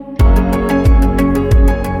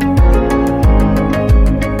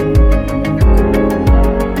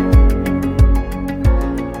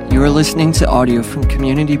You are listening to audio from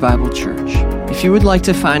Community Bible Church. If you would like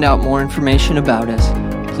to find out more information about us,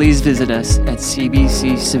 please visit us at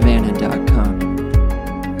cbcsavannah.com.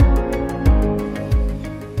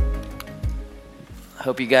 I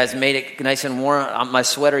hope you guys made it nice and warm. My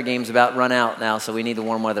sweater game's about run out now, so we need the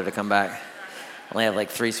warm weather to come back. I only have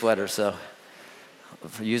like 3 sweaters, so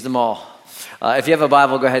use them all. If you have a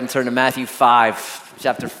Bible, go ahead and turn to Matthew 5,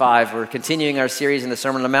 chapter 5. We're continuing our series in the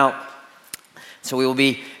Sermon on the Mount. So we will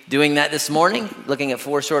be doing that this morning, looking at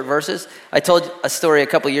 4 short verses. I told a story a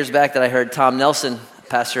couple years back that I heard Tom Nelson,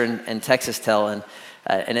 pastor in Texas, tell, and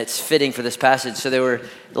it's fitting for this passage. So the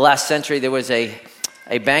last century, there was a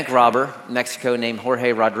bank robber in Mexico named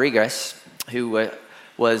Jorge Rodriguez, who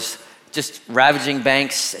was just ravaging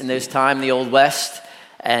banks in those time, the Old West,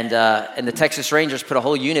 and the Texas Rangers put a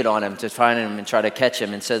whole unit on him to find him and try to catch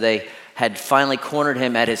him. And so they had finally cornered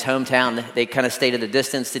him at his hometown. They kind of stayed at a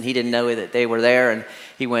distance, and he didn't know that they were there. And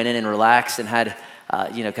he went in and relaxed and had,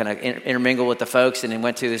 kind of intermingle with the folks. And he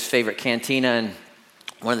went to his favorite cantina, and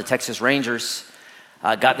one of the Texas Rangers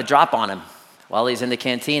got the drop on him while he's in the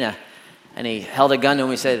cantina. And he held a gun to him.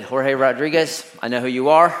 He said, "Jorge Rodriguez, I know who you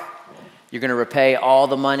are. You're going to repay all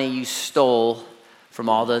the money you stole from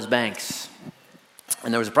all those banks."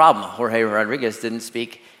 And there was a problem. Jorge Rodriguez didn't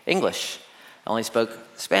speak English, only spoke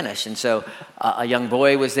Spanish. And so a young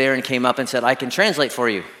boy was there and came up and said, "I can translate for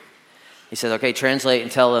you." He said, "Okay, translate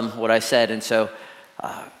and tell them what I said." And so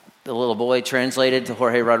the little boy translated to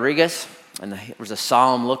Jorge Rodriguez, and there was a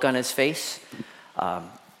solemn look on his face. And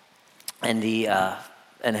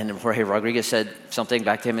then Jorge Rodriguez said something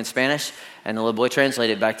back to him in Spanish, and the little boy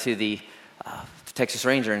translated back to the Texas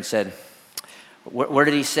Ranger and said, where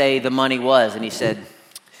did he say the money was? And he said,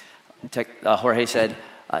 Jorge said,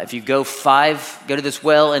 if you go to this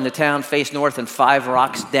well in the town, face north, and 5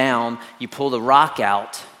 rocks down, you pull the rock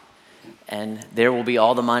out, and there will be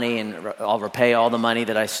all the money, and I'll repay all the money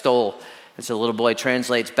that I stole. And so the little boy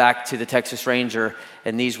translates back to the Texas Ranger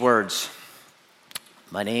in these words: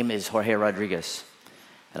 "My name is Jorge Rodriguez,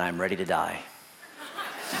 and I'm ready to die."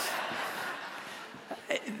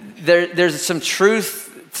 There's some truth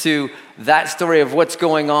to that story of what's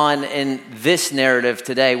going on in this narrative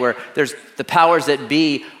today, where there's the powers that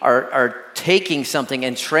be are taking something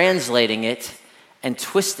and translating it and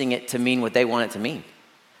twisting it to mean what they want it to mean.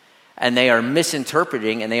 And they are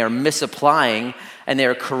misinterpreting, and they are misapplying, and they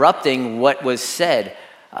are corrupting what was said.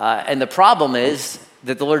 And the problem is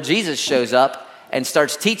that the Lord Jesus shows up and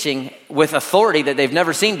starts teaching with authority that they've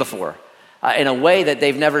never seen before, in a way that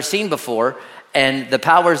they've never seen before. And the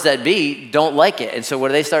powers that be don't like it. And so what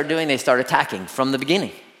do they start doing? They start attacking from the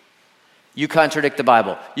beginning. You contradict the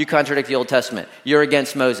Bible. You contradict the Old Testament. You're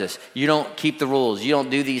against Moses. You don't keep the rules. You don't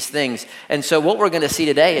do these things. And so what we're going to see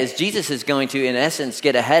today is Jesus is going to, in essence,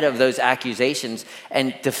 get ahead of those accusations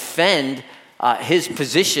and defend his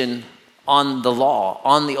position on the law,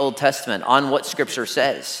 on the Old Testament, on what Scripture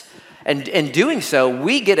says. And in doing so,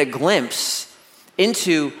 we get a glimpse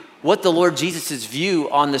into what the Lord Jesus' view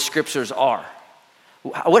on the Scriptures are.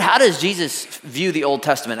 How does Jesus view the Old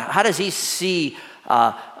Testament? How does he see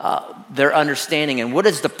their understanding? And what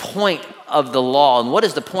is the point of the law? And what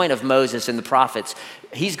is the point of Moses and the prophets?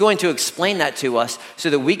 He's going to explain that to us so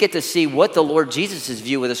that we get to see what the Lord Jesus'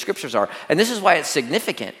 view of the Scriptures are. And this is why it's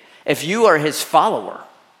significant. If you are his follower,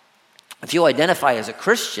 if you identify as a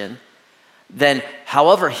Christian, then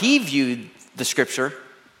however he viewed the Scripture,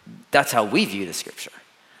 that's how we view the Scripture,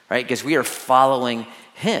 right? Because we are following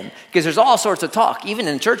him. Because there's all sorts of talk, even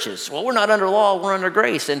in churches. Well, we're not under law, we're under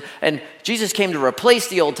grace. And Jesus came to replace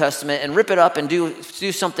the Old Testament and rip it up and do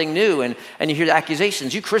something new. And you hear the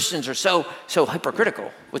accusations, you Christians are so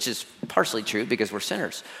hypocritical, which is partially true because we're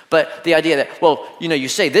sinners. But the idea that, well, you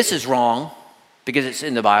say this is wrong because it's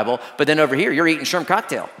in the Bible, but then over here you're eating shrimp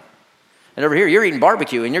cocktail. And over here you're eating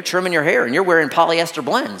barbecue and you're trimming your hair and you're wearing polyester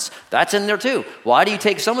blends. That's in there too. Why do you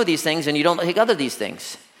take some of these things and you don't take other these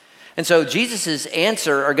things? And so Jesus'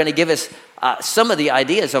 answer are going to give us some of the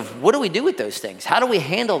ideas of what do we do with those things? How do we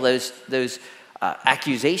handle those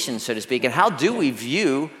accusations, so to speak? And how do we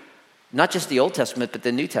view not just the Old Testament, but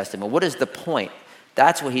the New Testament? What is the point?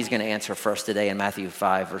 That's what he's going to answer for us today in Matthew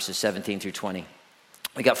 5, verses 17 through 20.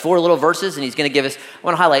 We got 4 little verses, and he's going to give us, I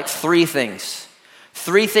want to highlight 3 things.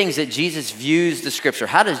 3 things that Jesus views the Scripture.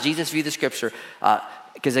 How does Jesus view the Scripture?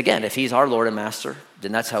 Because again, if he's our Lord and Master,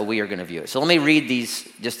 then that's how we are going to view it. So let me read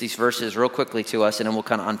these verses real quickly to us, and then we'll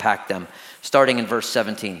kind of unpack them. Starting in verse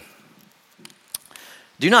 17.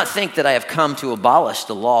 "Do not think that I have come to abolish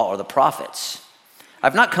the law or the prophets.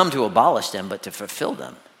 I've not come to abolish them, but to fulfill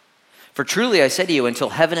them. For truly I say to you, until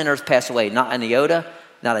heaven and earth pass away, not an iota,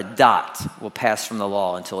 not a dot will pass from the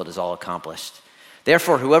law until it is all accomplished.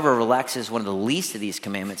 Therefore, whoever relaxes one of the least of these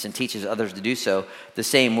commandments and teaches others to do so, the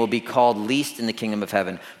same will be called least in the kingdom of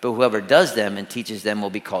heaven. But whoever does them and teaches them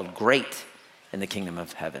will be called great in the kingdom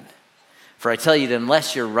of heaven. For I tell you that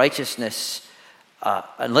unless your righteousness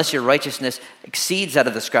exceeds that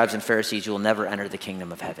of the scribes and Pharisees, you will never enter the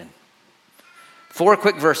kingdom of heaven. 4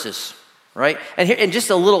 quick verses. Right? And just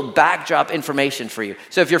a little backdrop information for you.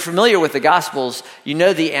 So if you're familiar with the Gospels, you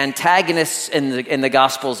know the antagonists in the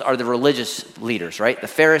Gospels are the religious leaders, right? The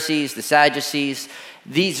Pharisees, the Sadducees,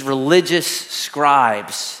 these religious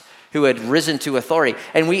scribes who had risen to authority.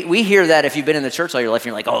 And we hear that if you've been in the church all your life, and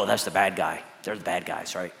you're like, oh, that's the bad guy. They're the bad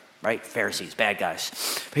guys, right? Right? Pharisees, bad guys.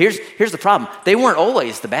 But here's the problem. They weren't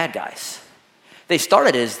always the bad guys. They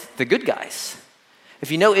started as the good guys.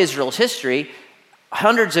 If you know Israel's history,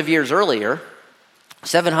 hundreds of years earlier,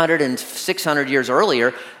 700 and 600 years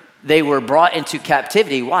earlier, they were brought into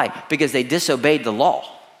captivity. Why? Because they disobeyed the law.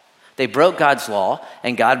 They broke God's law,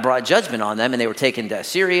 and God brought judgment on them, and they were taken to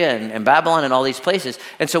Assyria and Babylon and all these places.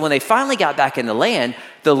 And so when they finally got back in the land,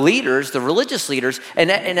 the leaders, the religious leaders, in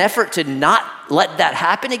an effort to not let that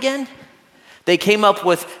happen again, they came up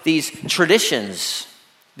with these traditions,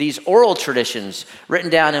 these oral traditions written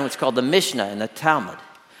down in what's called the Mishnah and the Talmud.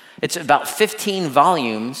 It's about 15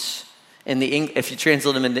 volumes if you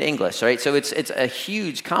translate them into English, right? So it's a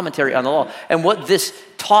huge commentary on the law. And what this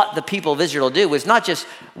taught the people of Israel to do was not just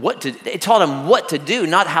it taught them what to do,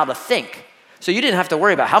 not how to think. So you didn't have to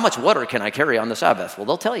worry about how much water can I carry on the Sabbath? Well,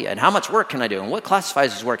 they'll tell you. And how much work can I do? And what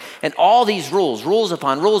classifies as work? And all these rules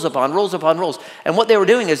upon rules upon rules upon rules. And what they were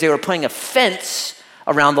doing is they were putting a fence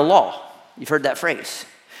around the law. You've heard that phrase.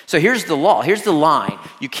 So here's the law. Here's the line.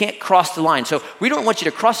 You can't cross the line. So we don't want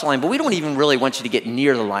you to cross the line, but we don't even really want you to get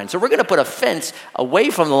near the line. So we're going to put a fence away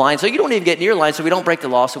from the line so you don't even get near the line, so we don't break the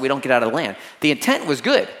law, so we don't get out of the land. The intent was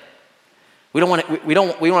good. We don't want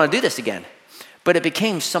to do this again. But it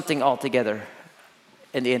became something altogether,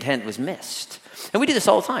 and the intent was missed. And we do this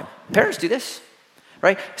all the time. Parents do this,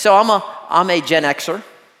 right? So I'm a Gen Xer.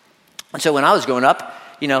 And so when I was growing up,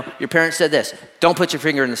 your parents said this: don't put your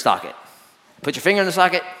finger in the socket. Put your finger in the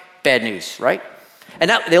socket, bad news, right?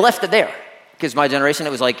 And they left it there. Because my generation,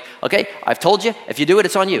 it was like, okay, I've told you, if you do it,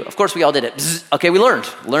 it's on you. Of course, we all did it. Bzz, okay, we learned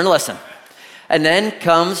a lesson. And then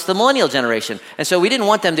comes the millennial generation. And so we didn't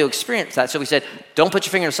want them to experience that. So we said, don't put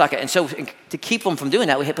your finger in the socket. And so to keep them from doing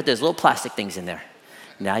that, we had put those little plastic things in there.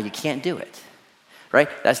 Now you can't do it, right?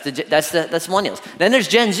 That's millennials. Then there's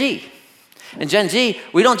Gen Z. And Gen Z,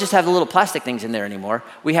 we don't just have the little plastic things in there anymore.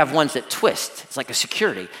 We have ones that twist. It's like a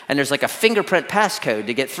security. And there's like a fingerprint passcode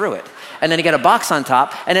to get through it. And then you get a box on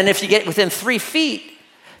top. And then if you get within 3 feet,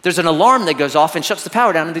 there's an alarm that goes off and shuts the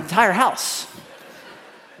power down in the entire house.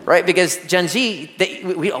 Right? Because Gen Z,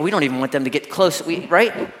 we don't even want them to get close,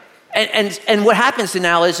 right? And what happens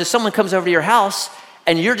now is if someone comes over to your house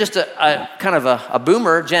and you're just a kind of a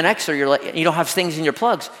boomer, Gen Xer, you don't have things in your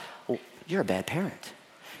plugs, well, you're a bad parent.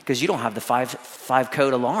 Because you don't have the five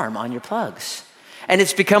code alarm on your plugs. And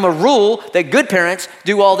it's become a rule that good parents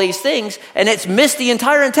do all these things, and it's missed the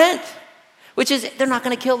entire intent, which is they're not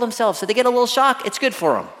going to kill themselves. So they get a little shock, it's good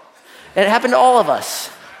for them. And it happened to all of us.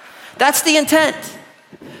 That's the intent.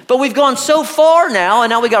 But we've gone so far now, and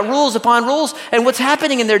now we got rules upon rules, and what's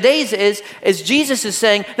happening in their days is Jesus is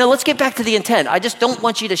saying, no, let's get back to the intent. I just don't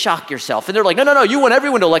want you to shock yourself. And they're like, no, you want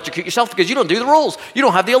everyone to electrocute yourself because you don't do the rules. You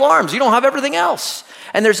don't have the alarms. You don't have everything else.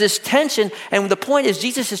 And there's this tension, and the point is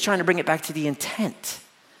Jesus is trying to bring it back to the intent,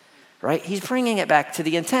 right? He's bringing it back to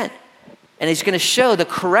the intent. And he's going to show the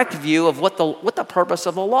correct view of what the purpose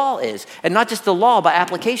of the law is. And not just the law, but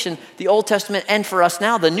application, the Old Testament, and for us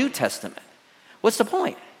now, the New Testament. What's the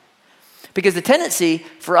point? Because the tendency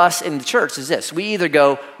for us in the church is this. We either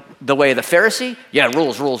go the way of the Pharisee,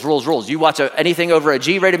 rules. You watch anything over a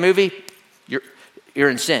G-rated movie, you're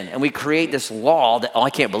in sin. And we create this law that, I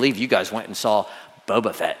can't believe you guys went and saw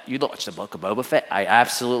Boba Fett. You watch the book of Boba Fett? I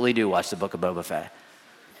absolutely do watch the book of Boba Fett.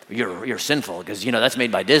 You're sinful because, that's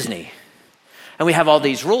made by Disney. And we have all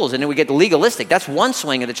these rules, and then we get legalistic. That's one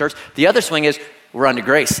swing of the church. The other swing is we're under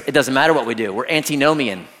grace. It doesn't matter what we do. We're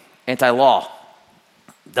antinomian, anti-law.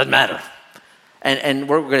 Doesn't matter. And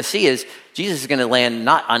what we're going to see is Jesus is going to land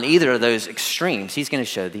not on either of those extremes. He's going to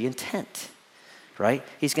show the intent, right?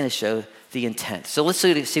 He's going to show the intent. So let's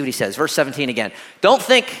see what he says. Verse 17 again. Don't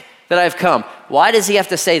think that I've come. Why does he have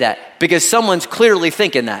to say that? Because someone's clearly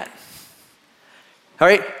thinking that. All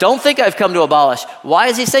right? Don't think I've come to abolish. Why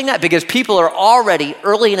is he saying that? Because people are already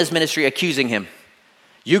early in his ministry accusing him.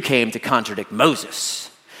 You came to contradict Moses.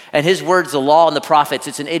 And his words, the law and the prophets,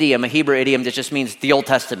 it's an idiom, a Hebrew idiom that just means the Old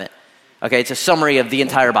Testament. Okay, it's a summary of the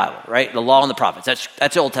entire Bible, right? The law and the prophets.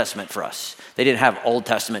 That's Old Testament for us. They didn't have Old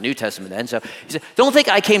Testament, New Testament then. So he said, don't think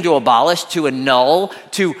I came to abolish, to annul,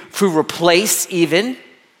 to replace even,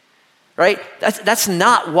 right? That's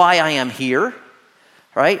not why I am here,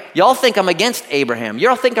 right? Y'all think I'm against Abraham.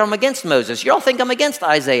 Y'all think I'm against Moses. Y'all think I'm against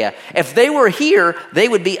Isaiah. If they were here, they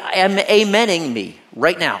would be amening me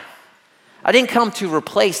right now. I didn't come to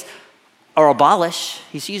replace or abolish.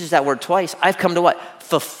 He uses that word twice. I've come to what?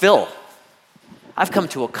 Fulfill. I've come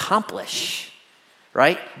to accomplish,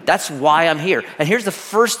 right? That's why I'm here. And here's the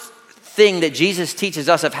first thing that Jesus teaches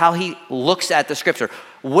us of how he looks at the scripture.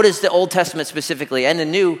 What is the Old Testament specifically and the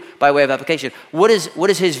New by way of application? What is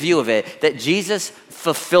his view of it? That Jesus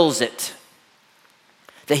fulfills it,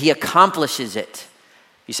 that he accomplishes it.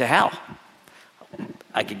 You say, how?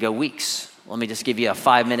 I could go weeks. Let me just give you a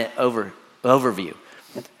 5-minute overview.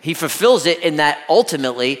 He fulfills it in that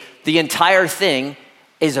ultimately the entire thing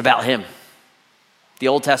is about him. The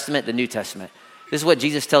Old Testament, the New Testament. This is what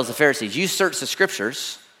Jesus tells the Pharisees. You search the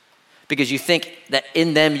scriptures because you think that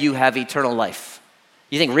in them you have eternal life.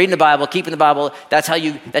 You think reading the Bible, keeping the Bible, that's how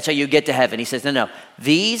you get to heaven. He says, no.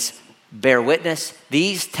 These bear witness.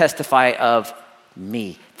 These testify of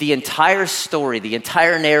me. The entire story, the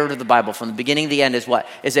entire narrative of the Bible from the beginning to the end is what?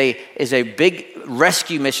 Is a big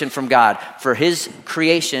rescue mission from God for his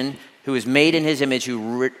creation, who is made in his image,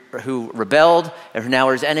 who rebelled, and who now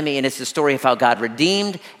is his enemy. And it's the story of how God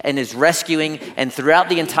redeemed and is rescuing. And throughout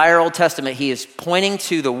the entire Old Testament, he is pointing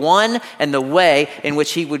to the one and the way in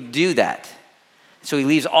which he would do that. So he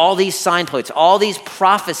leaves all these signposts, all these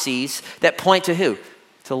prophecies that point to who?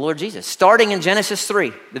 To the Lord Jesus. Starting in Genesis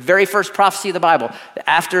 3, the very first prophecy of the Bible,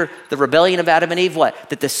 after the rebellion of Adam and Eve, what?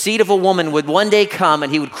 That the seed of a woman would one day come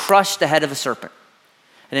and he would crush the head of a serpent.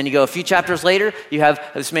 And then you go a few chapters later, you have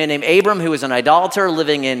this man named Abram who is an idolater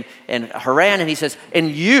living in Haran, and he says, and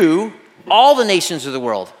you, all the nations of the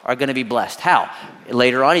world are going to be blessed. How?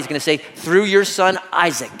 Later on, he's going to say, through your son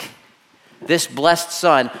Isaac, this blessed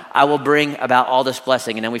son, I will bring about all this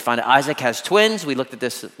blessing. And then we find out Isaac has twins. We looked at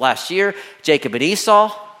this last year, Jacob and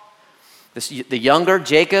Esau. The younger,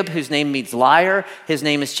 Jacob, whose name means liar, his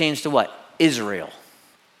name is changed to what? Israel.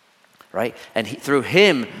 Right? And through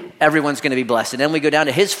him, everyone's going to be blessed. And then we go down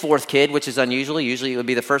to his fourth kid, which is unusual. Usually it would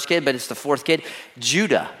be the first kid, but it's the fourth kid.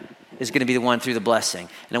 Judah is going to be the one through the blessing.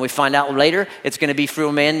 And then we find out later, it's going to be through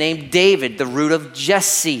a man named David. The root of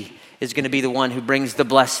Jesse is going to be the one who brings the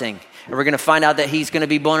blessing. And we're going to find out that he's going to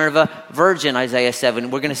be born of a virgin, Isaiah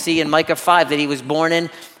 7. We're going to see in Micah 5 that he was born in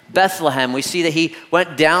Bethlehem. We see that he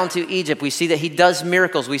went down to Egypt. We see that he does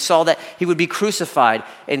miracles. We saw that he would be crucified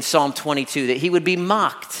in Psalm 22, that he would be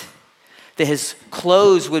mocked, that his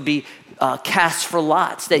clothes would be cast for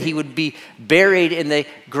lots, that he would be buried in the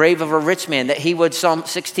grave of a rich man, that he would, Psalm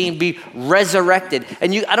 16, be resurrected.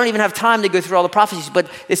 And I don't even have time to go through all the prophecies, but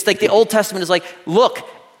it's like the Old Testament is like, look,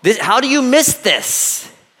 how do you miss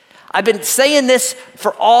this? I've been saying this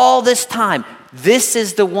for all this time. This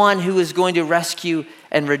is the one who is going to rescue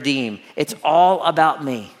and redeem. It's all about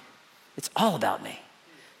me. It's all about me.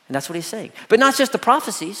 And that's what he's saying. But not just the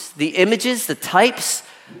prophecies, the images, the types.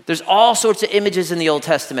 There's all sorts of images in the Old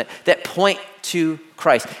Testament that point to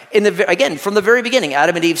Christ. Again, from the very beginning,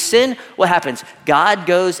 Adam and Eve sin, what happens? God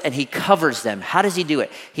goes and he covers them. How does he do it?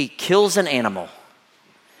 He kills an animal.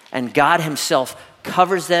 And God himself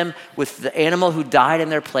covers them with the animal who died in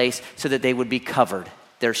their place so that they would be covered.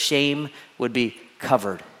 Their shame would be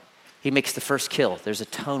covered. He makes the first kill. There's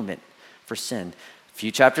atonement for sin. A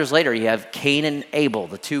few chapters later, you have Cain and Abel,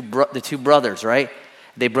 the two brothers, right?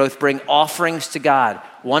 They both bring offerings to God.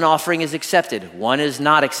 One offering is accepted. One is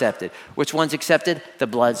not accepted. Which one's accepted? The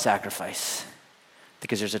blood sacrifice.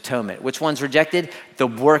 Because there's atonement. Which one's rejected? The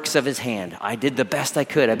works of his hand. I did the best I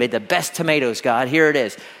could. I made the best tomatoes, God. Here it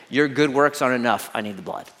is. Your good works aren't enough. I need the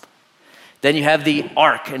blood. Then you have the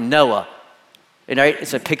ark and Noah. And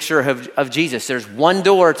it's a picture of Jesus. There's one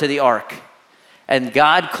door to the ark. And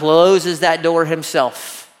God closes that door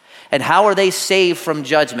himself. And how are they saved from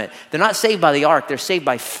judgment? They're not saved by the ark. They're saved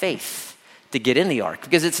by faith to get in the ark.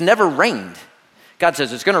 Because it's never rained. God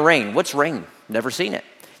says it's going to rain. What's rain? Never seen it.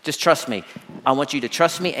 Just trust me. I want you to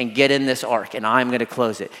trust me and get in this ark, and I'm going to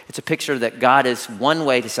close it. It's a picture that God is one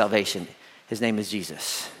way to salvation. His name is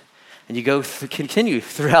Jesus. And you continue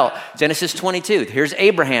throughout Genesis 22. Here's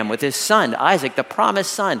Abraham with his son, Isaac, the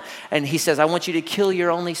promised son. And he says, I want you to kill your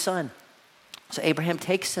only son. So Abraham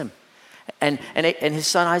takes him. And his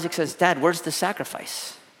son Isaac says, Dad, where's the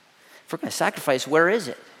sacrifice? If we're going to sacrifice, where is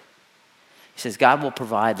it? He says, God will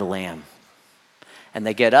provide the lamb. And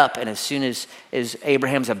they get up, and as soon as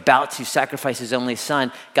Abraham's about to sacrifice his only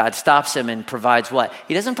son, God stops him and provides what?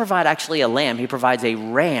 He doesn't provide actually a lamb. He provides a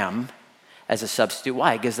ram as a substitute.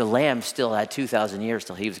 Why? Because the lamb still had 2,000 years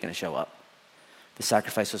till he was going to show up. The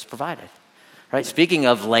sacrifice was provided. Right? Speaking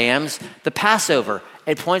of lambs, the Passover,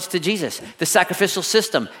 it points to Jesus. The sacrificial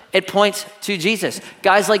system, it points to Jesus.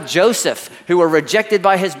 Guys like Joseph, who were rejected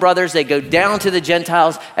by his brothers, they go down to the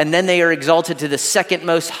Gentiles, and then they are exalted to the second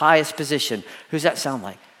most highest position. Who's that sound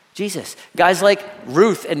like? Jesus. Guys like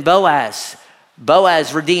Ruth and Boaz.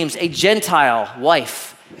 Boaz redeems a Gentile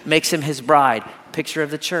wife, makes him his bride. Picture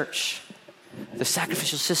of the church. The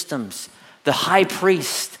sacrificial systems, the high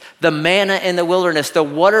priest, the manna in the wilderness, the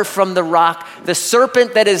water from the rock, the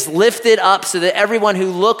serpent that is lifted up so that everyone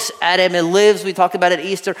who looks at him and lives, we talked about at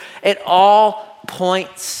Easter, it all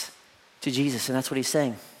points to Jesus. And that's what he's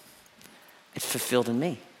saying. It's fulfilled in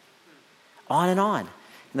me. On and on.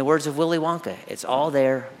 In the words of Willy Wonka, it's all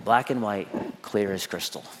there, black and white, clear as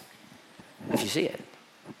crystal. If you see it,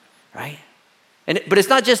 right? But it's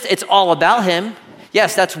not just, it's all about him.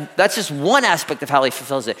 Yes, that's just one aspect of how he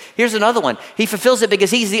fulfills it. Here's another one. He fulfills it because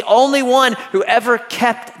he's the only one who ever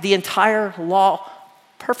kept the entire law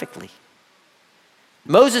perfectly.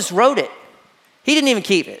 Moses wrote it. He didn't even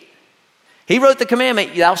keep it. He wrote the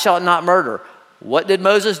commandment, thou shalt not murder. What did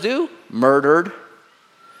Moses do? Murdered.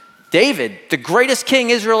 David, the greatest king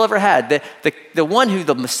Israel ever had, the one who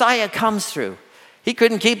the Messiah comes through, he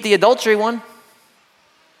couldn't keep the adultery one.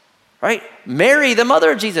 Right? Mary, the mother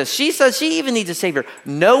of Jesus, she says she even needs a savior.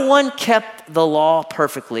 No one kept the law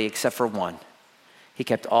perfectly except for one. He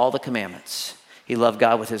kept all the commandments. He loved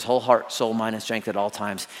God with his whole heart, soul, mind, and strength at all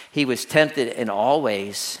times. He was tempted in all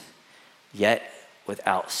ways, yet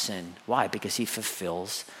without sin. Why? Because he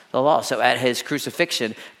fulfills the law. So at his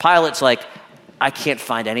crucifixion, Pilate's like, I can't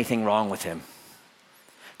find anything wrong with him.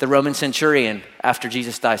 The Roman centurion, after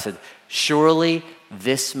Jesus died, said, surely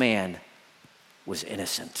this man was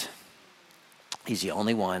innocent. He's the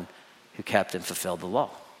only one who kept and fulfilled the law.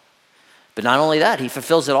 But not only that, he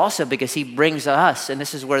fulfills it also because he brings us, and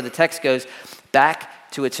this is where the text goes,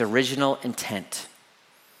 back to its original intent,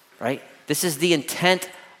 right? This is the intent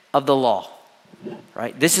of the law,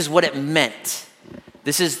 right? This is what it meant.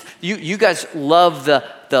 This is, you guys love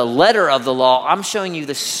the letter of the law. I'm showing you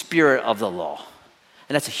the spirit of the law.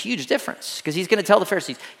 And that's a huge difference because he's going to tell the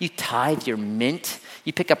Pharisees, you tithe your mint.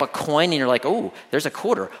 You pick up a coin and you're like, oh, there's a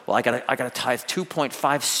quarter. Well, I got to tithe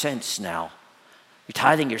 2.5 cents now. You're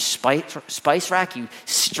tithing your spice rack. You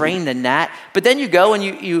strain the gnat. But then you go and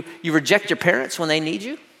you reject your parents when they need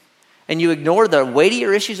you. And you ignore the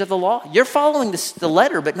weightier issues of the law. You're following the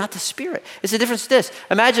letter, but not the spirit. It's the difference to this.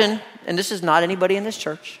 Imagine, and this is not anybody in this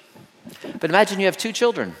church, but imagine you have two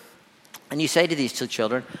children. And you say to these two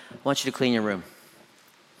children, I want you to clean your room.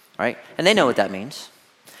 Right? And they know what that means.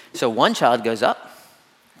 So one child goes up,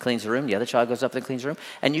 cleans the room. The other child goes up and cleans the room.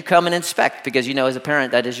 And you come and inspect because you know as a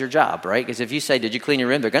parent that is your job, right? Because if you say, did you clean your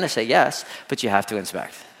room? They're going to say yes, but you have to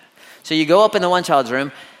inspect. So you go up in the one child's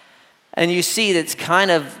room and you see that it's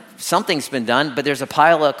kind of something's been done, but there's a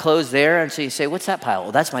pile of clothes there. And so you say, what's that pile?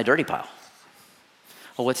 Well, that's my dirty pile.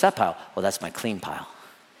 Well, what's that pile? Well, that's my clean pile.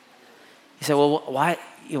 You say, well, why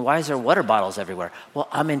is there water bottles everywhere? Well,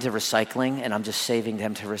 I'm into recycling and I'm just saving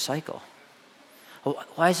them to recycle. Well,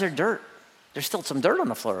 why is there dirt? There's still some dirt on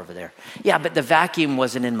the floor over there. Yeah, but the vacuum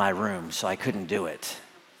wasn't in my room, so I couldn't do it.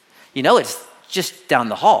 You know, it's just down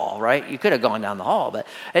the hall, right? You could have gone down the hall, but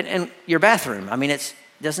and your bathroom, I mean, it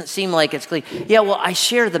doesn't seem like it's clean. Yeah, well, I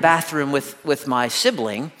share the bathroom with my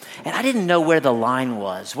sibling, and I didn't know where the line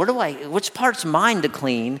was. Which part's mine to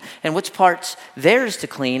clean, and which part's theirs to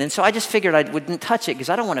clean? And so I just figured I wouldn't touch it because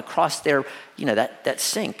I don't want to cross their, that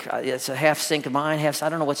sink. It's a half sink of mine, I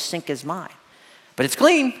don't know what sink is mine, but it's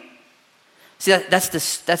clean. See,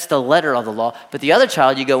 that's the letter of the law. But the other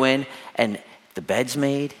child, you go in and the bed's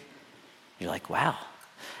made. You're like, wow.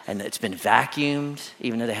 And it's been vacuumed,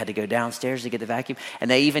 even though they had to go downstairs to get the vacuum.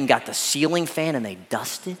 And they even got the ceiling fan and they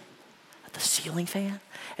dusted the ceiling fan.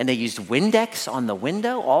 And they used Windex on the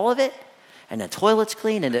window, all of it. And the toilet's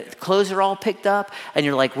clean and the clothes are all picked up. And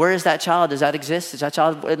you're like, where is that child? Does that exist? Does that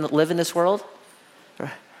child live in this world?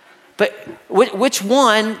 But which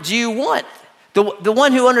one do you want? The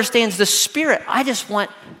one who understands the spirit. I want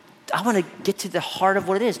to get to the heart of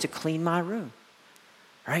what it is to clean my room.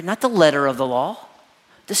 Right? Not the letter of the law,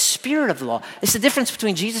 the spirit of the law. It's the difference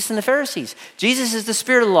between Jesus and the Pharisees. Jesus is the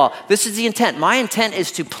spirit of the law. This is the intent. My intent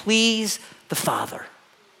is to please the Father.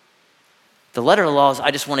 The letter of the law is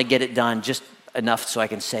I just want to get it done just enough so I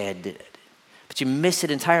can say I did it. But you miss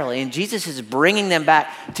it entirely. And Jesus is bringing them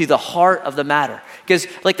back to the heart of the matter. Because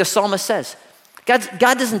like the psalmist says, God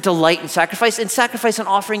doesn't delight in sacrifice. In sacrifice and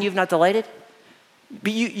offering, you've not delighted.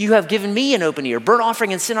 But you have given me an open ear. Burnt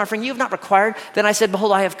offering and sin offering, you have not required. Then I said,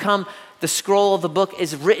 behold, I have come. The scroll of the book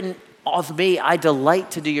is written of me, I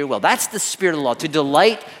delight to do your will. That's the spirit of the law, to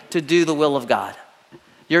delight to do the will of God.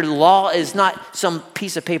 Your law is not some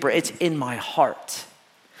piece of paper, it's in my heart.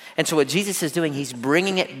 And so what Jesus is doing, he's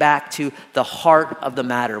bringing it back to the heart of the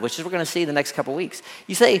matter, which is what we're going to see the next couple weeks.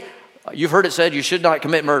 You say, you've heard it said you should not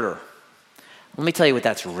commit murder. Let me tell you what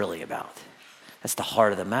that's really about. That's the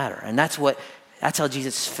heart of the matter. And that's how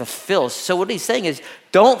Jesus fulfills. So what he's saying is,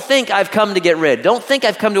 don't think I've come to get rid. Don't think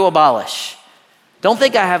I've come to abolish. Don't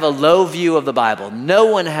think I have a low view of the Bible. No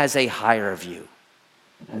one has a higher view.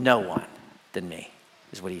 No one than me,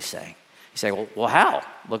 is what he's saying. He's saying, well, how?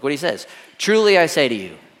 Look what he says. Truly I say to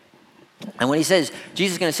you. And when he says,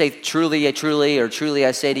 Jesus is going to say truly, or truly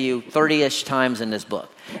I say to you 30-ish times in this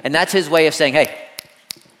book. And that's his way of saying, hey,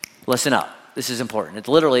 listen up. This is important.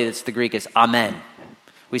 It's the Greek is amen.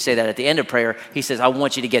 We say that at the end of prayer. He says, I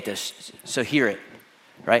want you to get this, so hear it,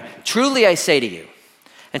 right? Truly I say to you,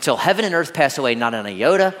 until heaven and earth pass away, not an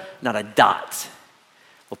iota, not a dot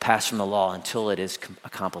will pass from the law until it is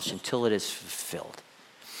accomplished, until it is fulfilled.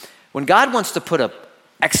 When God wants to put an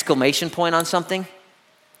exclamation point on something,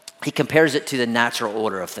 he compares it to the natural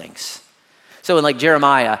order of things. So in like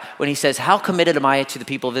Jeremiah, when he says, how committed am I to the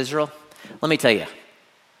people of Israel? Let me tell you,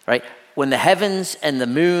 right? When the heavens and the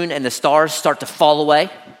moon and the stars start to fall away,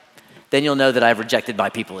 then you'll know that I've rejected my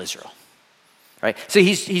people Israel, right? So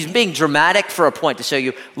he's being dramatic for a point to show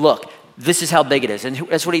you, look, this is how big it is. And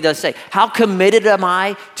that's what he does say. How committed am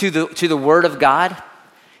I to the word of God?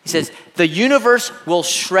 He says, the universe will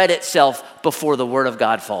shred itself before the word of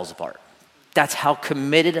God falls apart. That's how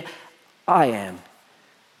committed I am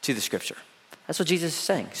to the scripture. That's what Jesus is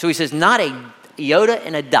saying. So he says, not a iota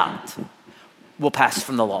and a dot will pass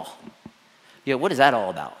from the law. What is that all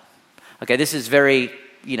about? Okay, this is very,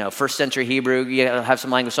 first century Hebrew. You have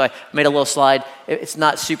some language. So I made a little slide. It's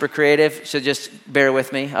not super creative, so just bear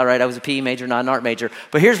with me. All right, I was a PE major, not an art major.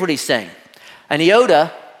 But here's what he's saying. An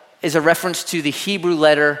iota is a reference to the Hebrew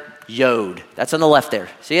letter yod. That's on the left there.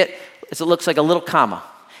 See it? It looks like a little comma.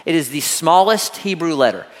 It is the smallest Hebrew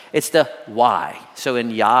letter. It's the Y. So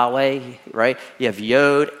in Yahweh, right, you have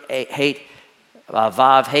yod, hate,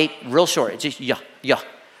 vav, hate, real short. It's just yah.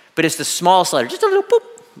 But it's the smallest letter, just a little boop,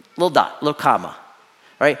 little dot, little comma,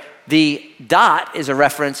 right? The dot is a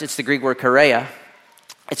reference. It's the Greek word kareia.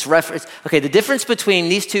 It's reference. Okay, the difference between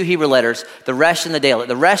these two Hebrew letters, the resh and the dalet.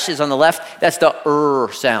 The resh is on the left. That's the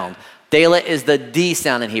sound. Dalet is the D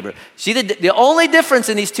sound in Hebrew. See, the only difference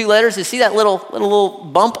in these two letters is, see that little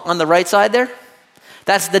bump on the right side there?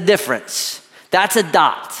 That's the difference. That's a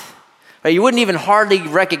dot. Right, you wouldn't even hardly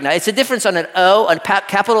recognize. It's a difference on an O, a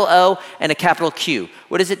capital O, and a capital Q.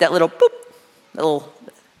 What is it? That little boop, that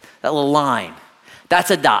little line.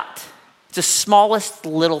 That's a dot. It's the smallest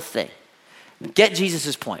little thing. Get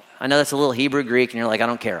Jesus' point. I know that's a little Hebrew Greek, and you're like, I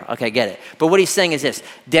don't care. Okay, get it. But what he's saying is this.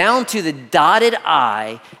 Down to the dotted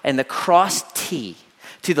I and the crossed T,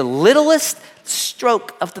 to the littlest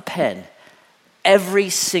stroke of the pen,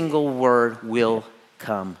 every single word will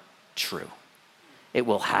come true. It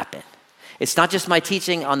will happen. It's not just my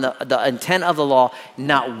teaching on the intent of the law.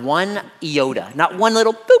 Not one iota, not one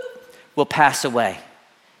little boop will pass away.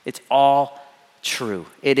 It's all true.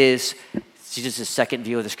 It is Jesus' second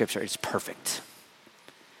view of the scripture. It's perfect.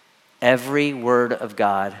 Every word of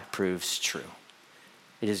God proves true.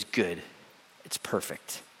 It is good. It's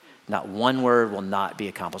perfect. Not one word will not be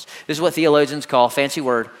accomplished. This is what theologians call, fancy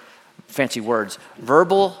words,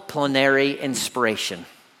 verbal plenary inspiration.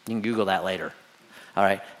 You can Google that later. All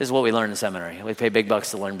right, this is what we learn in seminary. We pay big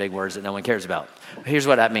bucks to learn big words that no one cares about. Here's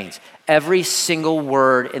what that means. Every single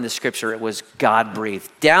word in the scripture, it was God-breathed,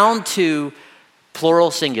 down to plural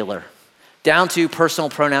singular, down to personal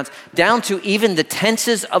pronouns, down to even the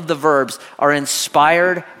tenses of the verbs are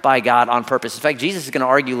inspired by God on purpose. In fact, Jesus is going to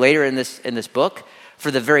argue later in this book for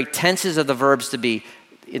the very tenses of the verbs to be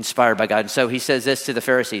inspired by God. And so he says this to the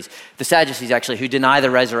Pharisees, the Sadducees actually, who deny the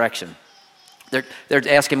resurrection. They're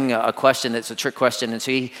asking him a question that's a trick question, and so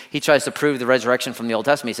he tries to prove the resurrection from the Old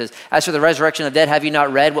Testament. He says, as for the resurrection of the dead, have you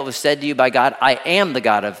not read what was said to you by God? I am the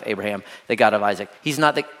God of Abraham, the God of Isaac.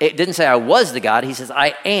 It didn't say I was the God. He says,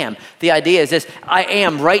 I am. The idea is this, I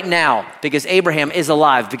am right now because Abraham is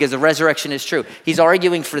alive, because the resurrection is true. He's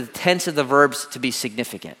arguing for the tense of the verbs to be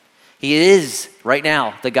significant. He is right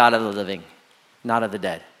now the God of the living, not of the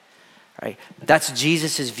dead. Right? That's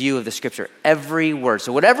Jesus' view of the scripture, every word.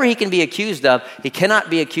 So whatever he can be accused of, he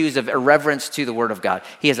cannot be accused of irreverence to the word of God.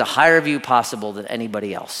 He has a higher view possible than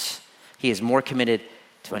anybody else. He is more committed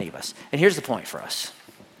to any of us. And here's the point for us.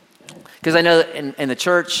 Because I know in the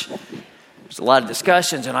church, there's a lot of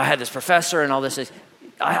discussions, and I had this professor and all this.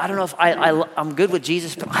 I don't know if I'm good with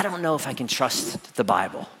Jesus, but I don't know if I can trust the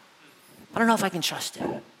Bible. I don't know if I can trust it.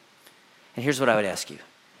 And here's what I would ask you.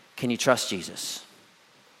 Can you trust Jesus?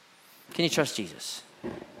 Can you trust Jesus?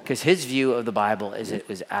 Because his view of the Bible is it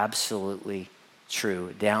was absolutely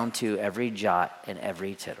true, down to every jot and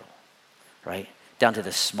every tittle, right? Down to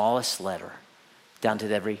the smallest letter, down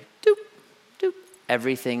to every doop, doop.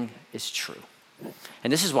 Everything is true.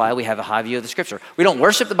 And this is why we have a high view of the scripture. We don't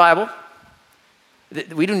worship the Bible.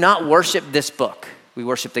 We do not worship this book. We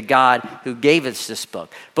worship the God who gave us this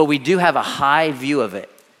book. But we do have a high view of it,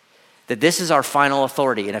 that this is our final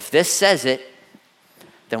authority. And if this says it,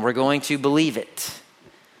 then we're going to believe it.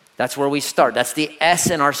 That's where we start. That's the S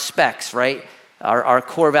in our specs, right? Our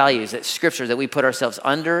core values, that scripture, that we put ourselves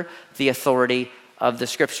under the authority of the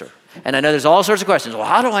scripture. And I know there's all sorts of questions. Well,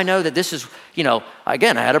 how do I know that this is,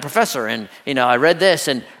 again, I had a professor and, I read this.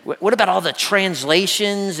 And what about all the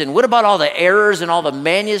translations? And what about all the errors and all the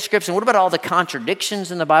manuscripts? And what about all the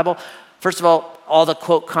contradictions in the Bible? First of all the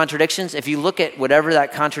quote contradictions, if you look at whatever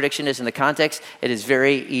that contradiction is in the context, it is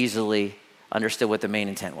very easily understood what the main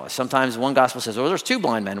intent was. Sometimes one gospel says, there's two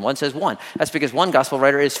blind men. One says one. That's because one gospel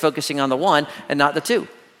writer is focusing on the one and not the two.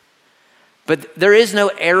 But there is no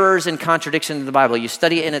errors and contradiction in the Bible. You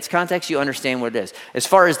study it in its context, you understand what it is. As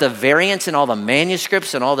far as the variance in all the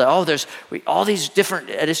manuscripts and there's all these different,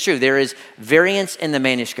 it is true. There is variance in the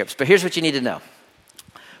manuscripts. But here's what you need to know.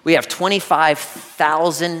 We have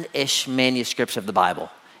 25,000-ish manuscripts of the Bible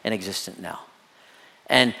in existence now.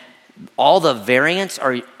 And all the variants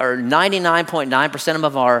are 99.9% of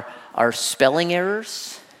them are spelling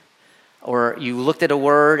errors, or you looked at a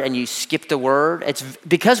word and you skipped a word. It's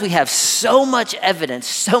because we have so much evidence,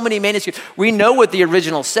 so many manuscripts. We know what the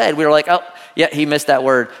original said. We were like, oh, yeah, he missed that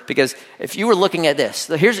word. Because if you were looking at this,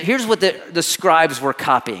 here's what the scribes were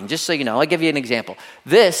copying. Just so you know, I'll give you an example.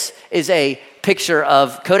 This is a picture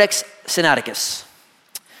of Codex Sinaiticus.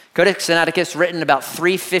 Codex Sinaiticus, written about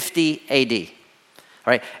 350 AD.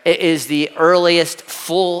 All right, it is the earliest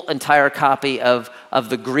full entire copy of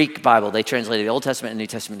the Greek Bible. They translated the Old Testament and New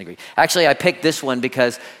Testament into Greek. Actually, I picked this one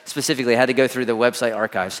because specifically I had to go through the website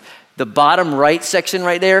archives. The bottom right section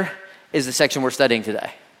right there is the section we're studying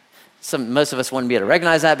today. Most of us wouldn't be able to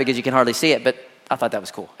recognize that because you can hardly see it, but I thought that was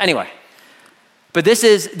cool. Anyway, but this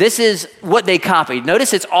is what they copied.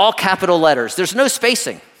 Notice it's all capital letters. There's no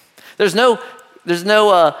spacing. There's no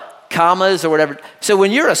commas or whatever. So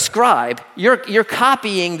when you're a scribe, you're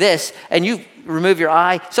copying this and you remove your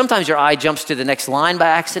eye. Sometimes your eye jumps to the next line by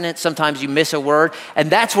accident. Sometimes you miss a word. And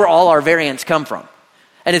that's where all our variants come from.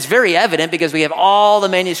 And it's very evident because we have all the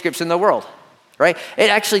manuscripts in the world, right? It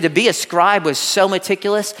actually, to be a scribe was so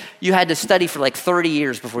meticulous, you had to study for like 30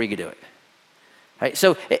 years before you could do it, right?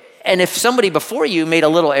 So, and if somebody before you made a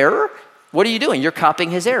little error, what are you doing? You're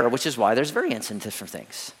copying his error, which is why there's variants in different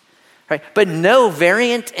things. Right? But no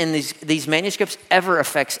variant in these manuscripts ever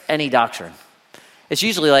affects any doctrine. It's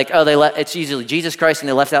usually like, it's usually Jesus Christ and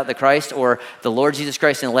they left out the Christ, or the Lord Jesus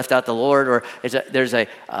Christ and they left out the Lord, or there's a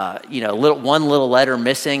one little letter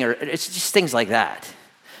missing, or it's just things like that.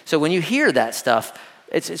 So when you hear that stuff,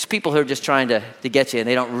 it's people who are just trying to get you and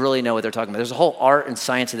they don't really know what they're talking about. There's a whole art and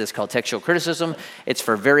science of this called textual criticism. It's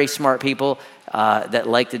for very smart people that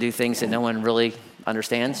like to do things that no one really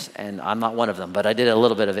understands, and I'm not one of them, but I did a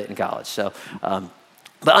little bit of it in college. So,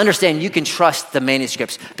 but understand, you can trust the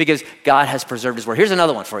manuscripts because God has preserved his word. Here's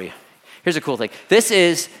another one for you. Here's a cool thing. This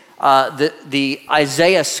is the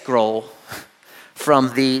Isaiah scroll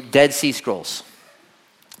from the Dead Sea Scrolls.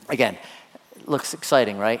 Again, it looks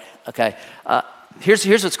exciting, right? Okay. Here's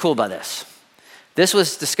what's cool about this. This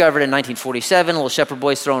was discovered in 1947. Little shepherd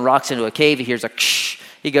boy's throwing rocks into a cave. He hears a ksh.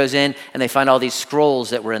 He goes in and they find all these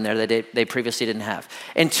scrolls that were in there that they previously didn't have.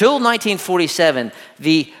 Until 1947,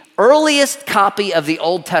 the earliest copy of the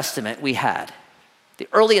Old Testament we had, the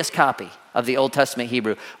earliest copy of the Old Testament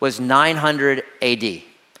Hebrew was 900 AD,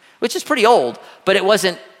 which is pretty old, but it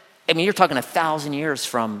wasn't, you're talking 1,000 years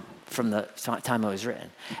from the time it was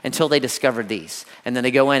written, until they discovered these. And then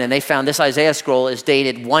they go in and they found this Isaiah scroll is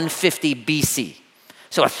dated 150 BC,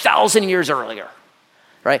 so 1,000 years earlier.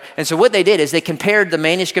 Right? And so what they did is they compared the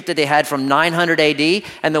manuscript that they had from 900 AD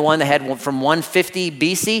and the one they had from 150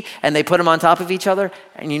 BC, and they put them on top of each other.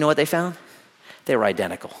 And you know what they found? They were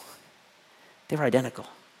identical. They were identical.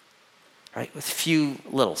 Right? With few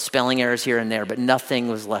little spelling errors here and there, but nothing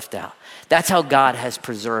was left out. That's how God has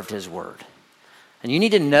preserved his word. And you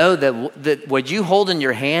need to know that what you hold in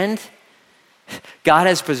your hand, God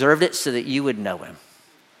has preserved it so that you would know him.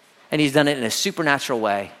 And he's done it in a supernatural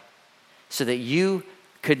way so that you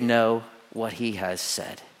could know what he has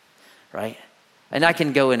said, right? And I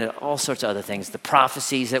can go into all sorts of other things. The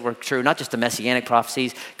prophecies that were true, not just the messianic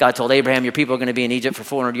prophecies. God told Abraham, your people are going to be in Egypt for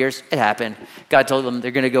 400 years. It happened. God told them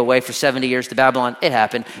they're going to go away for 70 years to Babylon. It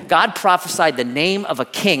happened. God prophesied the name of a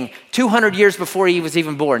king 200 years before he was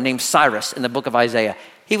even born, named Cyrus in the book of Isaiah.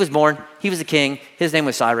 He was born. He was a king. His name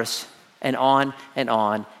was Cyrus. And on and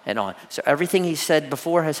on and on. So everything he said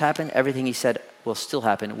before has happened. Everything he said will still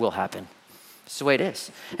happen, will happen. It's the way it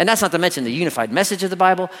is. And that's not to mention the unified message of the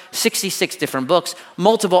Bible, 66 different books,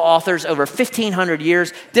 multiple authors over 1,500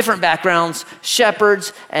 years, different backgrounds,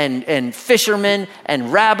 shepherds and fishermen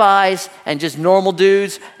and rabbis and just normal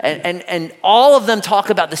dudes. And all of them talk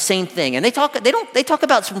about the same thing. And they talk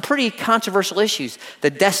about some pretty controversial issues.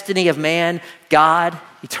 The destiny of man, God,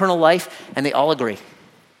 eternal life, and they all agree.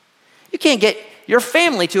 You can't get your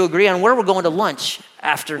family to agree on where we're going to lunch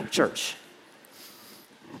after church.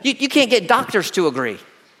 You can't get doctors to agree.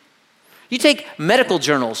 You take medical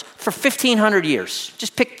journals for 1,500 years.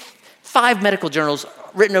 Just pick 5 medical journals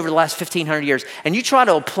written over the last 1,500 years, and you try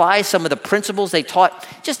to apply some of the principles they taught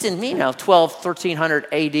just in 1300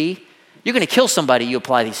 AD. You're going to kill somebody. You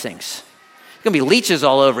apply these things. There's going to be leeches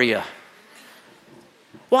all over you.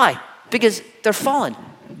 Why? Because they're fallen.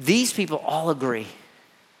 These people all agree.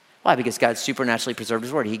 Why? Because God supernaturally preserved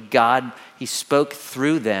his word. He spoke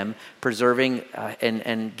through them, preserving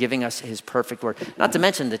and giving us his perfect word. Not to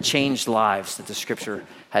mention the changed lives that the scripture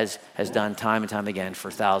has done time and time again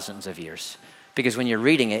for thousands of years. Because when you're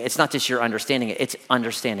reading it, it's not just you're understanding it, it's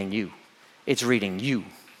understanding you. It's reading you.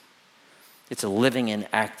 It's a living and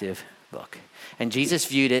active book. And Jesus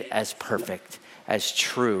viewed it as perfect, as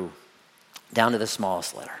true, down to the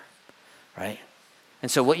smallest letter, right? And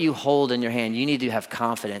so what you hold in your hand, you need to have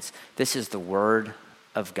confidence. This is the word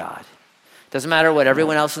of God. Doesn't matter what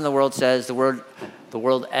everyone else in the world says. The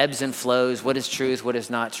world ebbs and flows. What is truth? What is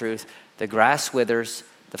not truth? The grass withers.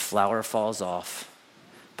 The flower falls off.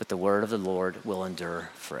 But the word of the Lord will endure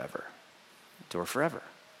forever. Endure forever.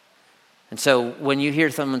 And so when you hear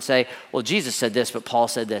someone say, well, Jesus said this, but Paul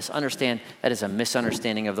said this, understand that is a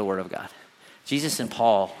misunderstanding of the word of God. Jesus and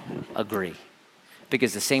Paul agree.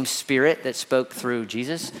 Because the same spirit that spoke through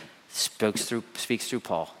Jesus speaks through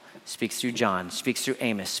Paul, speaks through John, speaks through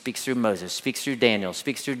Amos, speaks through Moses, speaks through Daniel,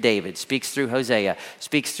 speaks through David, speaks through Hosea,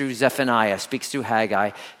 speaks through Zephaniah, speaks through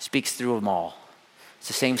Haggai, speaks through them all. It's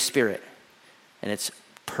the same spirit, and it's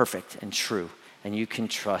perfect and true, and you can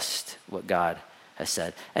trust what God has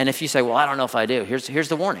said. And if you say, well, I don't know if I do, here's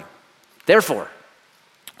the warning. Therefore,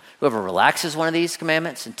 whoever relaxes one of these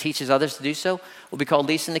commandments and teaches others to do so will be called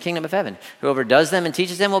least in the kingdom of heaven. Whoever does them and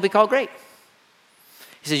teaches them will be called great.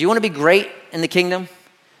 He says, you want to be great in the kingdom?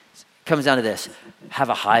 It comes down to this. Have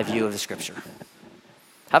a high view of the scripture.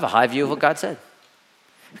 Have a high view of what God said.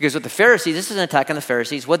 Because with the Pharisees, this is an attack on the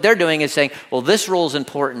Pharisees. What they're doing is saying, well, this rule is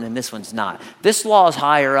important and this one's not. This law is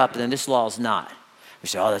higher up and this law is not. We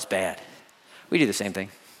say, oh, that's bad. We do the same thing.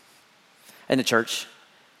 In the church,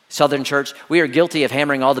 Southern church, we are guilty of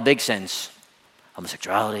hammering all the big sins.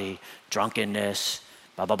 Homosexuality, drunkenness,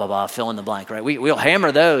 blah, blah, blah, blah, fill in the blank, right? We'll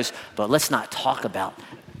hammer those, but let's not talk about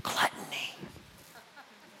gluttony.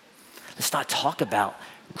 Let's not talk about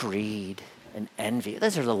greed and envy.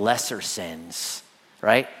 Those are the lesser sins,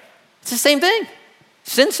 right? It's the same thing.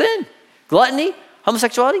 Sin. Gluttony,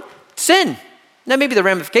 homosexuality, sin. Now maybe the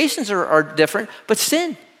ramifications are different, but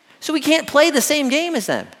sin. So we can't play the same game as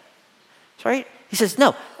them, right? He says,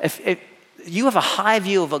 no, if you have a high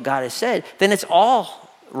view of what God has said, then it's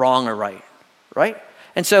all wrong or right?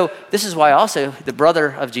 And so this is why also the brother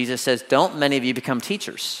of Jesus says, don't many of you become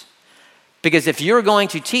teachers. Because if you're going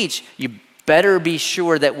to teach, you better be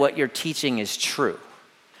sure that what you're teaching is true.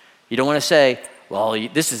 You don't want to say, well,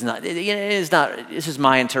 this is not, this is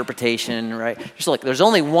my interpretation, right? There's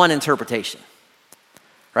only one interpretation,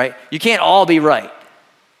 right? You can't all be right.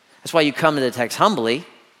 That's why you come to the text humbly.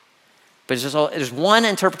 But there's one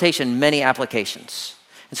interpretation, many applications.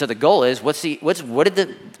 And so the goal is, what did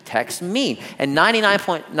the text mean? And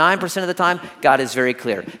 99.9% of the time, God is very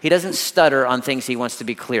clear. He doesn't stutter on things he wants to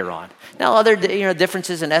be clear on. Now, other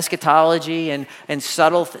differences in eschatology and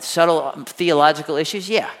subtle theological issues,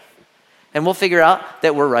 yeah. And we'll figure out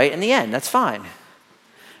that we're right in the end. That's fine.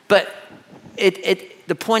 But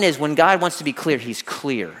the point is, when God wants to be clear, he's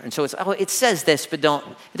clear. And so it says this, but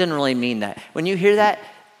it doesn't really mean that. When you hear that,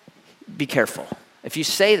 be careful. If you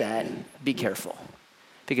say that, be careful.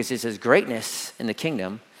 Because it says greatness in the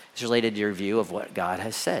kingdom is related to your view of what God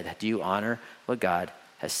has said. Do you honor what God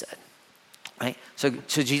has said? Right? So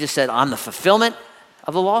Jesus said, I'm the fulfillment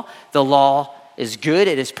of the law. The law is good.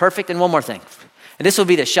 It is perfect. And one more thing. And this will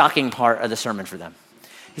be the shocking part of the sermon for them.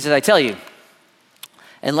 He says, I tell you,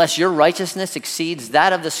 unless your righteousness exceeds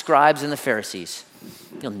that of the scribes and the Pharisees,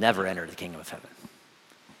 you'll never enter the kingdom of heaven.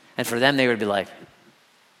 And for them, they would be like,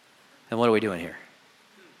 then what are we doing here?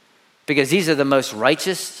 Because these are the most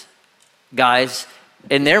righteous guys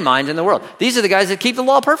in their minds in the world. These are the guys that keep the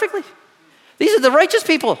law perfectly. These are the righteous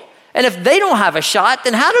people. And if they don't have a shot,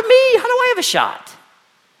 then how do I have a shot?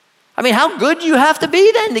 I mean, how good do you have to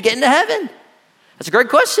be then to get into heaven? That's a great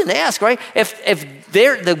question to ask, right? If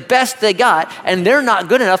they're the best they got and they're not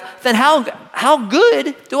good enough, then how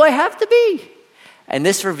good do I have to be? And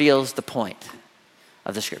this reveals the point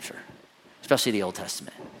of the scripture, especially the Old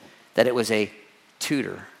Testament, that it was a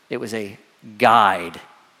tutor. It was a guide.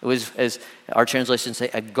 It was, as our translations say,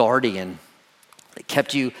 a guardian that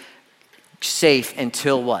kept you safe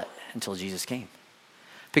until what? Until Jesus came.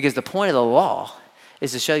 Because the point of the law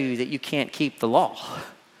is to show you that you can't keep the law,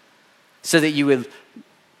 so that you would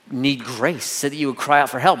need grace, so that you would cry out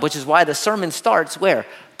for help, which is why the sermon starts where?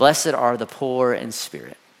 Blessed are the poor in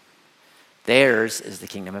spirit. Theirs is the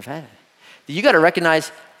kingdom of heaven. You got to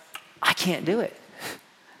recognize, I can't do it.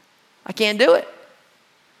 I can't do it.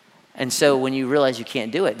 And so when you realize you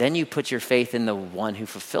can't do it, then you put your faith in the one who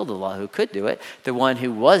fulfilled the law, who could do it, the one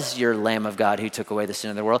who was your Lamb of God who took away the sin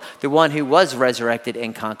of the world, the one who was resurrected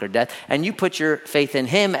and conquered death. And you put your faith in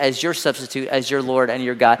him as your substitute, as your Lord and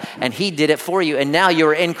your God, and he did it for you. And now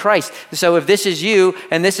you're in Christ. So if this is you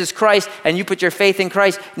and this is Christ, and you put your faith in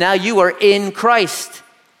Christ, now you are in Christ.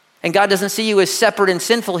 And God doesn't see you as separate and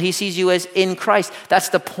sinful. He sees you as in Christ. That's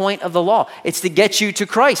the point of the law. It's to get you to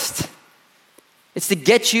Christ. It's to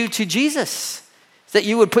get you to Jesus, that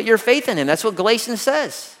you would put your faith in him. That's what Galatians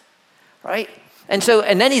says, right? And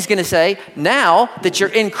then he's going to say, now that you're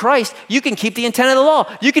in Christ, you can keep the intent of the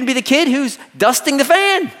law. You can be the kid who's dusting the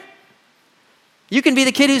fan. You can be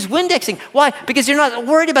the kid who's Windexing. Why? Because you're not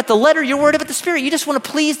worried about the letter, you're worried about the spirit. You just want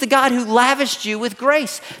to please the God who lavished you with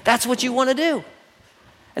grace. That's what you want to do.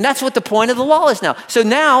 And that's what the point of the law is now. So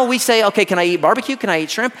now we say, okay, can I eat barbecue? Can I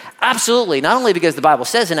eat shrimp? Absolutely. Not only because the Bible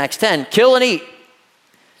says in Acts 10, kill and eat,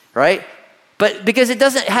 right? But because it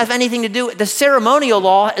doesn't have anything to do, the ceremonial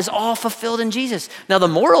law is all fulfilled in Jesus. Now the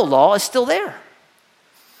moral law is still there.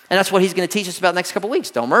 And that's what he's going to teach us about the next couple of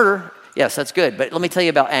weeks. Don't murder. Yes, that's good. But let me tell you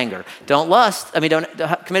about anger. Don't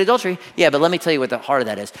commit adultery. Yeah, but let me tell you what the heart of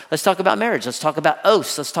that is. Let's talk about marriage. Let's talk about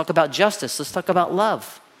oaths. Let's talk about justice. Let's talk about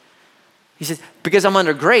love. He says, because I'm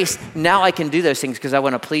under grace, now I can do those things because I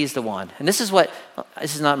want to please the one. And this is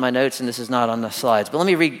not in my notes and this is not on the slides, but let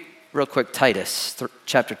me read real quick Titus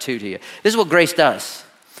chapter 2 to you. This is what grace does.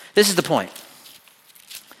 This is the point.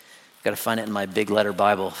 Got to find it in my big letter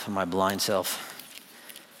Bible for my blind self.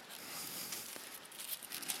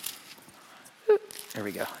 There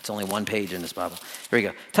we go. It's only one page in this Bible. Here we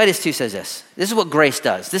go. Titus 2 says this. This is what grace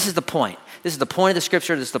does. This is the point. This is the point of the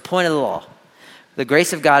scripture. This is the point of the law. The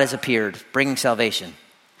grace of God has appeared, bringing salvation.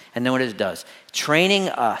 And then what it does, training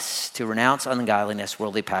us to renounce ungodliness,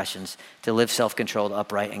 worldly passions, to live self-controlled,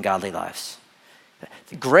 upright, and godly lives.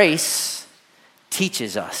 Grace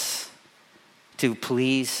teaches us to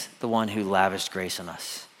please the one who lavished grace on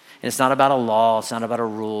us. And it's not about a law, it's not about a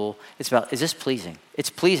rule. It's about, is this pleasing? It's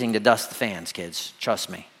pleasing to dust the fans, kids. Trust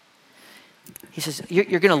me. He says,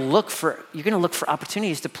 you're going to look for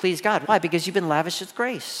opportunities to please God. Why? Because you've been lavished with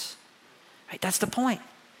grace. Right? That's the point.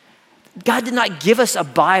 God did not give us a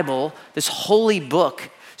Bible, this holy book,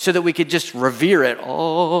 so that we could just revere it.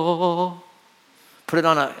 Oh, put it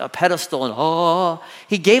on a pedestal and oh.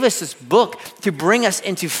 He gave us this book to bring us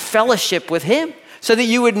into fellowship with him so that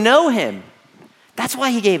you would know him. That's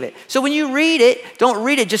why he gave it. So when you read it, don't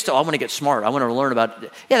read it just to, I want to get smart. I want to learn about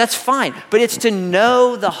it. Yeah, that's fine. But it's to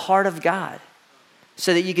know the heart of God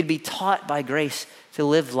so that you could be taught by grace to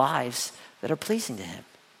live lives that are pleasing to him.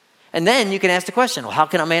 And then you can ask the question, well, how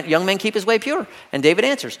can a young man keep his way pure? And David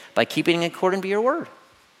answers, by keeping according to your word.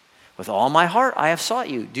 With all my heart I have sought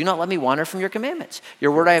you. Do not let me wander from your commandments.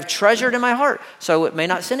 Your word I have treasured in my heart, so it may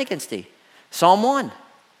not sin against thee. Psalm 1.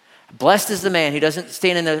 Blessed is the man who doesn't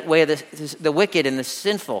stand in the way of the wicked and the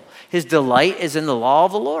sinful. His delight is in the law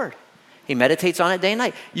of the Lord. He meditates on it day and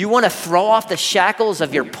night. You want to throw off the shackles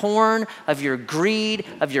of your porn, of your greed,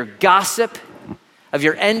 of your gossip, of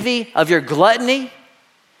your envy, of your gluttony?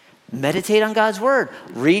 Meditate on God's word.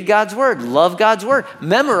 Read God's word. Love God's word.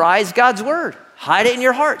 Memorize God's word. Hide it in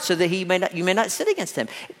your heart so that you may not sin against him.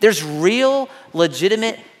 There's real,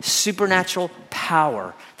 legitimate, supernatural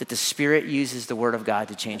power that the Spirit uses the word of God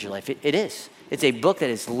to change your life. It is. It's a book that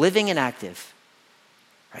is living and active.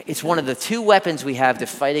 Right? It's one of the two weapons we have to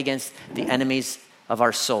fight against the enemies of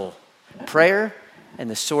our soul. Prayer and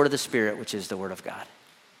the sword of the Spirit, which is the word of God.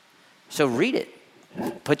 So read it.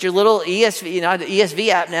 Put your little ESV, the ESV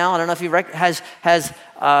app now, I don't know if you has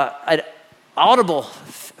an audible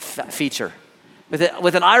feature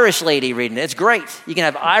with an Irish lady reading it. It's great. You can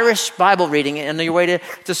have Irish Bible reading on your way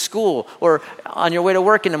to school or on your way to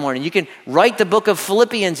work in the morning. You can write the book of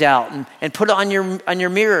Philippians out and put it on your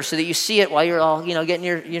mirror so that you see it while you're all, getting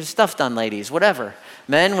your stuff done, ladies, whatever.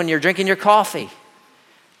 Men, when you're drinking your coffee,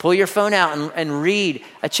 pull your phone out and read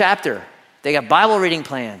a chapter. They got Bible reading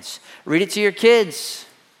plans. Read it to your kids,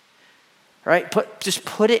 right? Just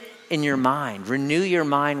put it in your mind. Renew your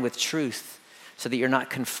mind with truth so that you're not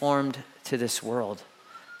conformed to this world.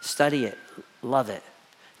 Study it. Love it.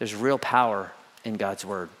 There's real power in God's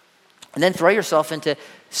word. And then throw yourself into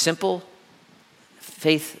simple,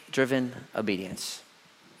 faith-driven obedience.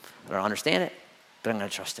 I don't understand it, but I'm going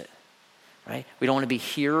to trust it, right? We don't want to be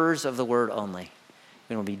hearers of the word only.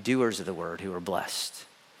 We want to be doers of the word who are blessed.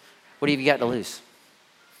 What have you got to lose?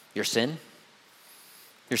 Your sin?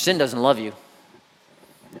 Your sin doesn't love you.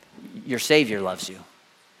 Your Savior loves you,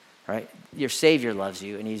 right? Your Savior loves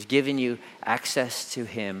you, and he's given you access to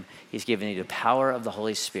him. He's given you the power of the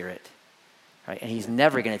Holy Spirit, right? And he's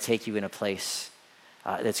never going to take you in a place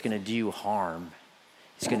that's going to do you harm.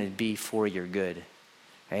 It's going to be for your good,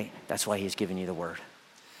 right? That's why he's given you the word.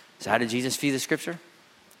 So how did Jesus view the scripture?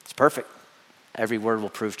 It's perfect. Every word will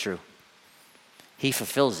prove true. He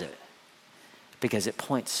fulfills it because it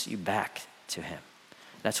points you back to him.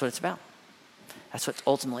 That's what it's about. That's what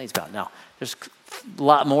ultimately it's about. Now, there's a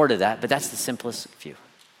lot more to that, but that's the simplest view.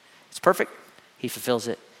 It's perfect. He fulfills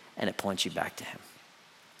it, and it points you back to him.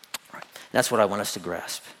 All right. That's what I want us to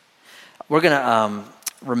grasp. We're going to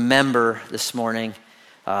remember this morning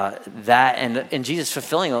that and Jesus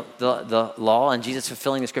fulfilling the law and Jesus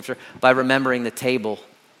fulfilling the scripture by remembering the table.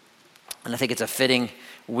 And I think it's a fitting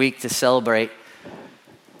week to celebrate.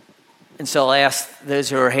 And so I'll ask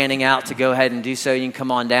those who are handing out to go ahead and do so. You can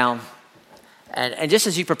come on down. And just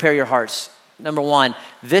as you prepare your hearts, number one,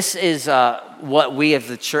 this is what we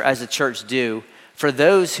as a church do for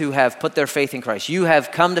those who have put their faith in Christ. You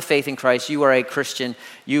have come to faith in Christ. You are a Christian.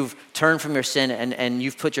 You've turned from your sin and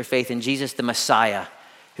you've put your faith in Jesus, the Messiah,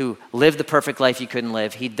 who lived the perfect life you couldn't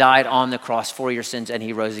live. He died on the cross for your sins and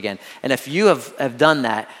he rose again. And if you have done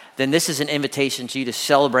that, then this is an invitation to you to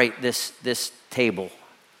celebrate this table.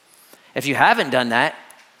 If you haven't done that,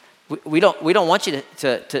 we don't want you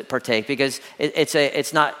to partake because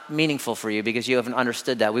it's not meaningful for you because you haven't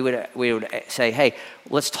understood that. We would say, hey,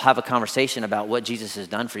 let's have a conversation about what Jesus has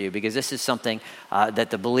done for you because this is something that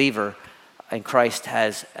the believer in Christ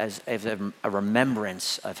has as a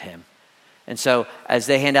remembrance of him. And so as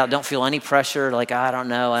they hand out, don't feel any pressure like, I don't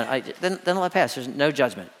know. Then let it pass. There's no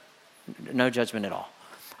judgment at all.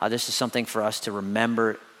 This is something for us to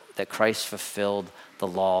remember that Christ fulfilled the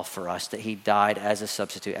law for us, that he died as a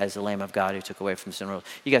substitute, as the Lamb of God who took away from sin world.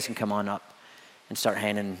 You guys can come on up and start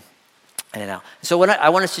handing it out. So I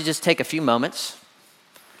want us to just take a few moments,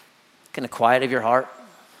 in the quiet of your heart,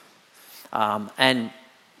 and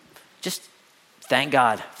just thank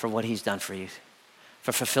God for what he's done for you,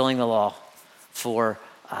 for fulfilling the law, for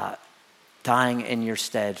dying in your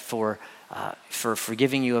stead, for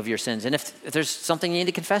forgiving you of your sins. And if there's something you need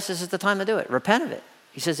to confess, this is the time to do it. Repent of it.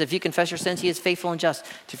 He says, if you confess your sins, he is faithful and just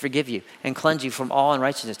to forgive you and cleanse you from all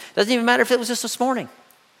unrighteousness. Doesn't even matter if it was just this morning.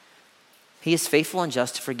 He is faithful and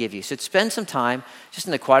just to forgive you. So spend some time just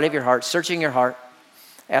in the quiet of your heart, searching your heart,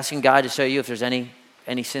 asking God to show you if there's any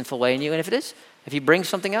sinful way in you. And if he brings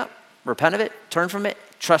something up, repent of it, turn from it,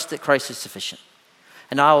 trust that Christ is sufficient.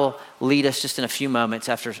 And I will lead us just in a few moments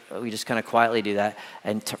after we just kind of quietly do that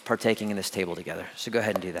and partaking in this table together. So go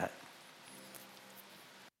ahead and do that.